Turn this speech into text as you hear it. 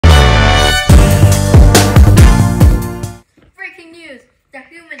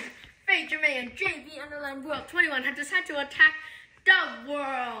today and JV_World 21 has decided to attack the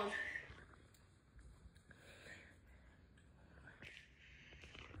world.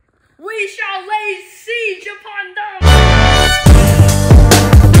 We shall lay siege upon them!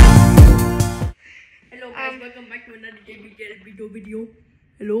 Hello guys, welcome back to another JV video.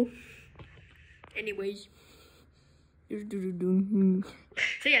 Hello. Anyways. So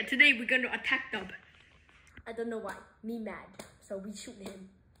yeah, today we're going to attack them. I don't know why. Me mad. So we shoot him.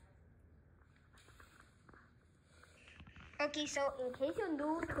 Okay, so in case you're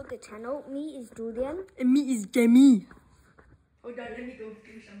new to the channel, me is Julian. And me is Jamie. Hold on, let me go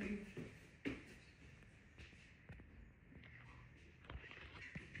do something.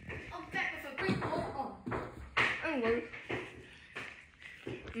 I'm back with a great hold on. Anyway.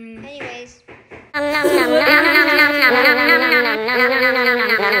 Anyways.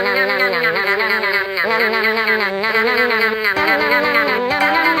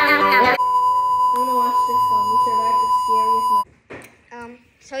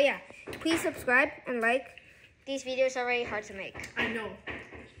 So yeah, please subscribe and like. These videos are very hard to make. I know.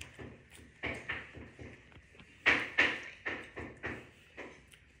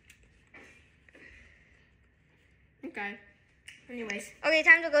 Okay. Anyways. Okay,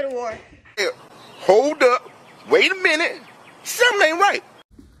 time to go to war. Hold up. Wait a minute. Something ain't right.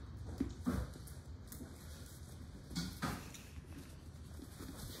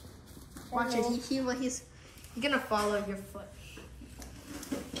 Watch it. He's gonna follow your foot.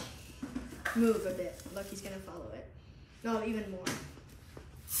 Move a bit. Look, he's gonna follow it. No, even more.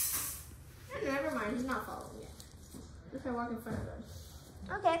 Never mind, he's not following it. Just I walk in front of him.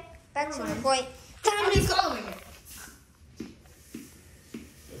 Okay, back to the point. Time to He's following it.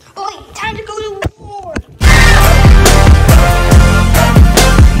 Oh wait, time to go to war.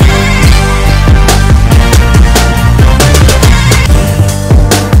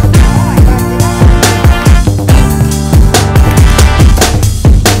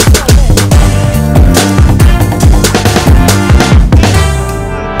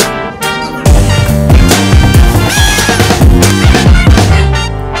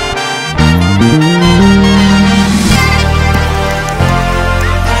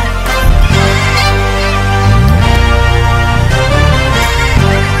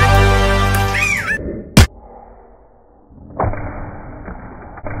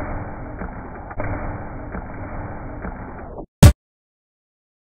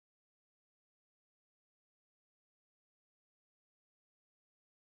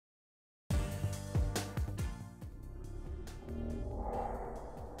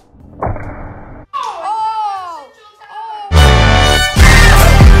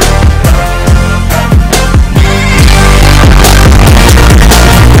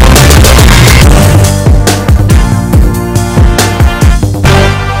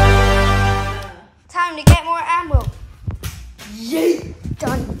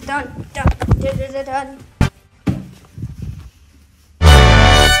 Done.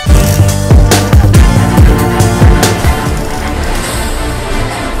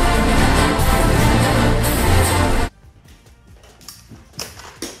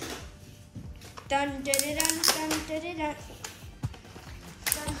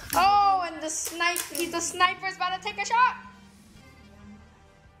 Oh, and the sniper's about to take a shot.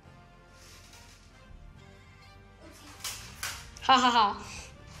 Ha ha ha.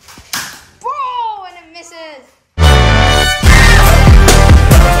 Bro, and it misses.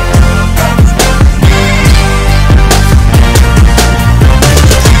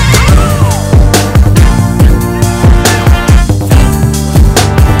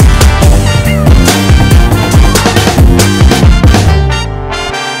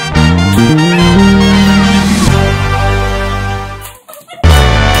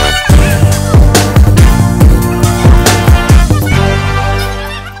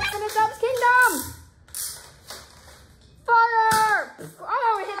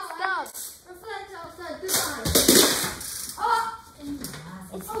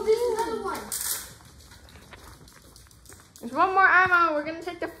 There's one more ammo. We're gonna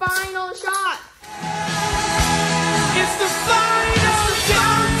take the final shot. It's the final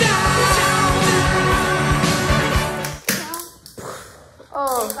countdown.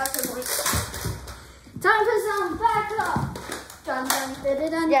 Oh. Time for some backup. Dun, dun, dun,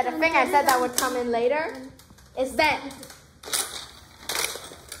 dun, dun, Yeah, the thing I said that would come in later is bent.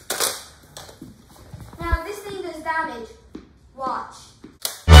 Now this thing does damage. Watch.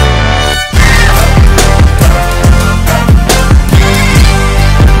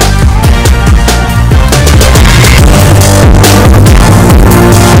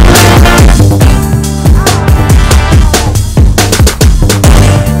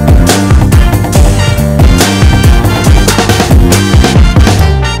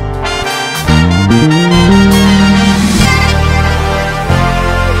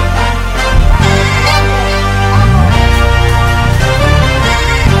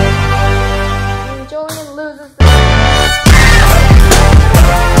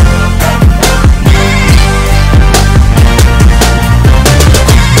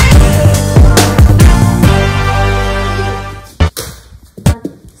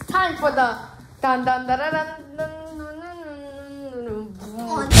 the dun dun dun dun dun.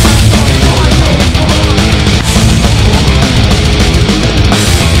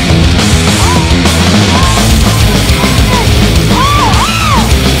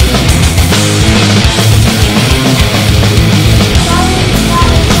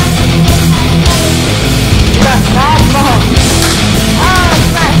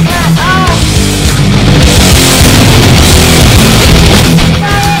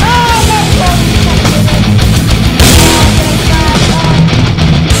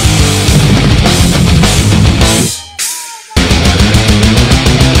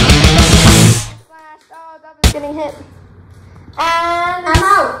 Getting hit. And I'm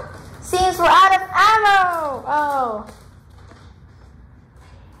out. Seems we're out of ammo. Oh.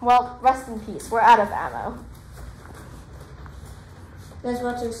 Well, rest in peace. We're out of ammo. Let's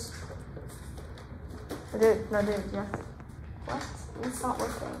watch this. Dude, no, dude, yes. What? It's not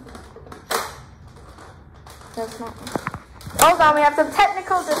working. That's not working. Hold on, we have some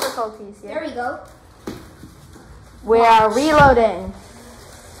technical difficulties here. There we go. We are reloading.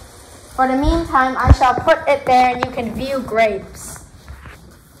 For the meantime, I shall put it there and you can view grapes.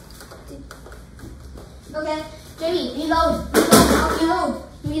 Okay, Jamie, reload.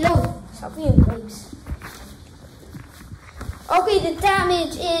 Reload. Stop viewing grapes. Okay, the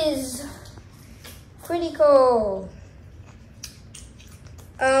damage is critical.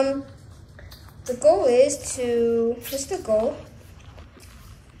 The goal is to, what's the goal?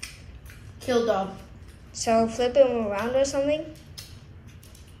 Kill dog. So flip him around or something?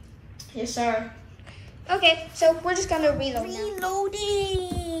 Yes, sir. Okay, so we're just gonna reload now.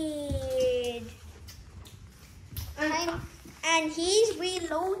 Reloaded. And he's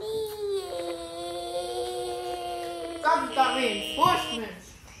reloading. God, got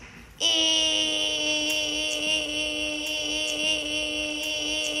reinforcements.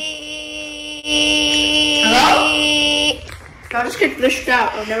 Hello? I'll just get glitched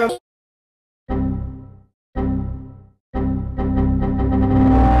out. I'll never.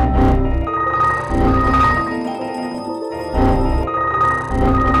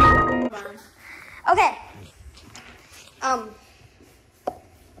 Okay.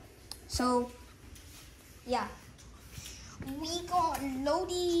 So, yeah. We got loaded.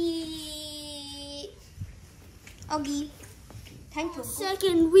 Okay. Time to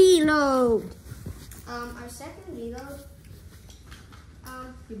Second reload. our second reload.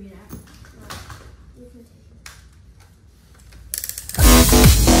 Give me that. You can take it.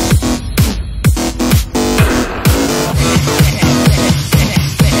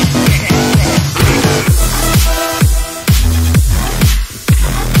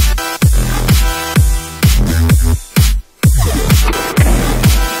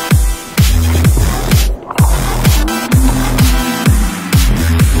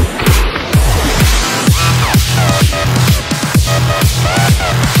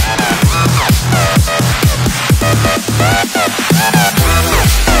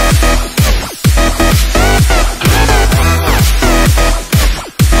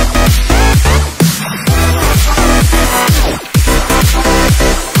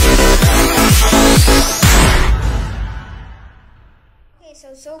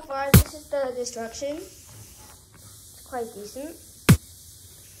 So far, this is the destruction. It's quite decent.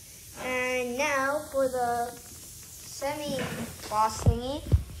 And now for the semi-boss thingy,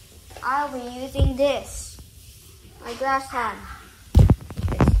 I'll be using this. My glass hand.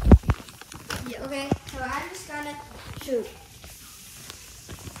 Yeah, okay, so I'm just gonna shoot.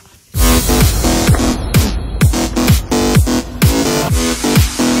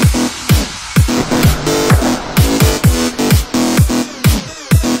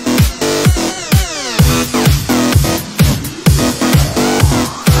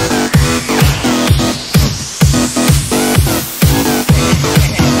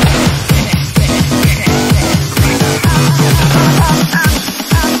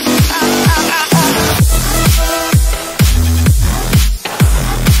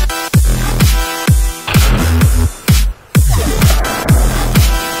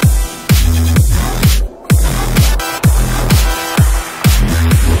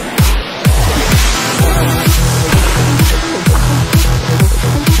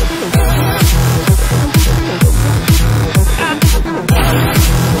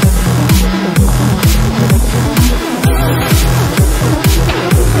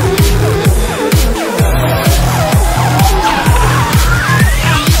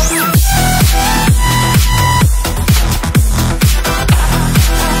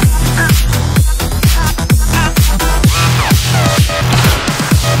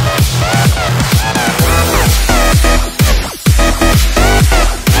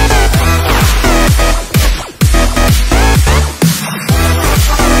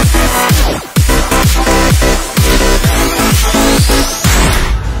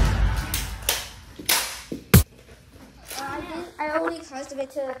 most of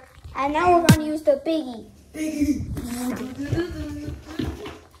it to. And now we're gonna use the biggie.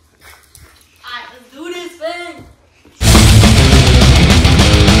 Alright, let's do this thing.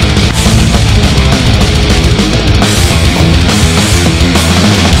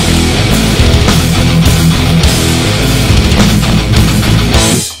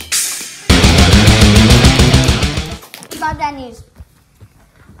 Got that news.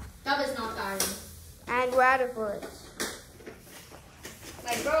 That is not dying. And we're out of bullets.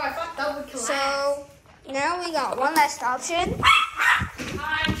 Like, bro, I thought that would collapse. So now we got one last option.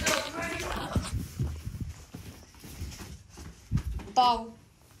 I'm so ready. Ball.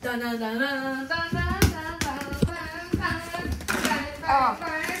 Dun, dun, dun, dun, dun, dun, dun, dun,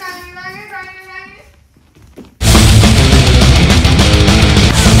 Oh.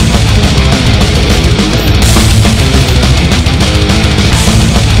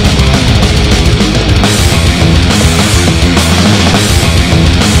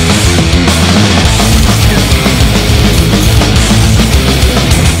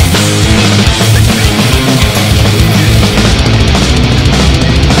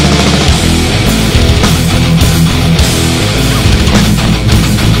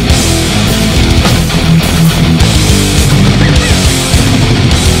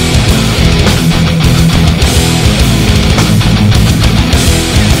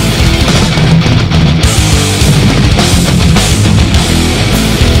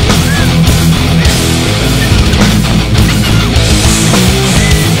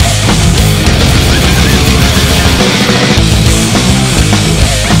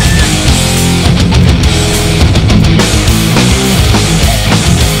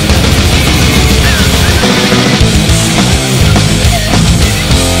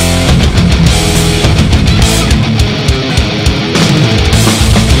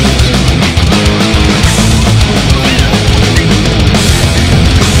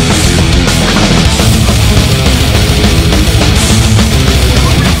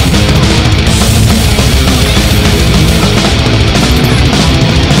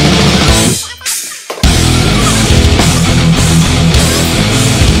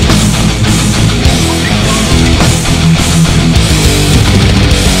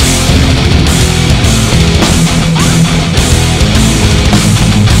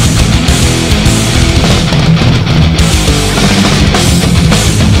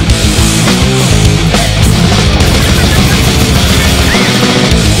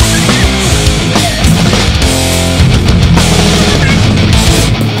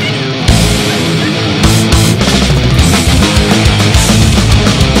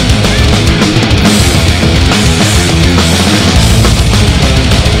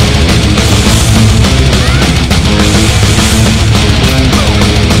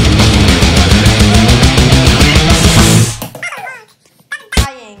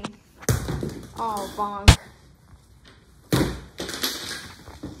 Oh, bonk.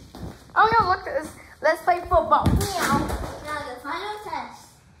 Oh no, look at this. Let's play football. Meow. Now the final test.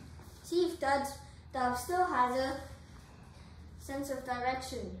 See if Dub still has a sense of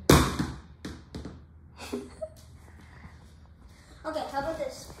direction. Okay, how about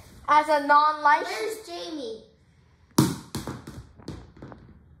this? As a non-licensed... Where's Jamie?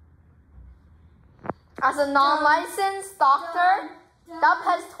 As a non-licensed doctor, Dub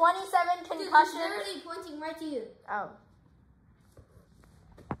has 27 Dude, he's concussions. literally pointing right to you. Oh.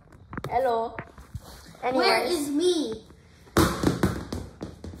 Hello. Where Anyways. is me?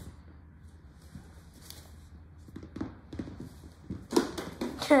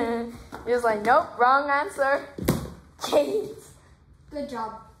 He was like, nope, wrong answer. Jeez. Good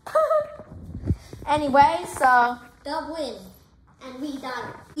job. Anyway, so... Dub wins. And we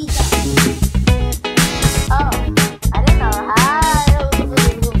done. We done.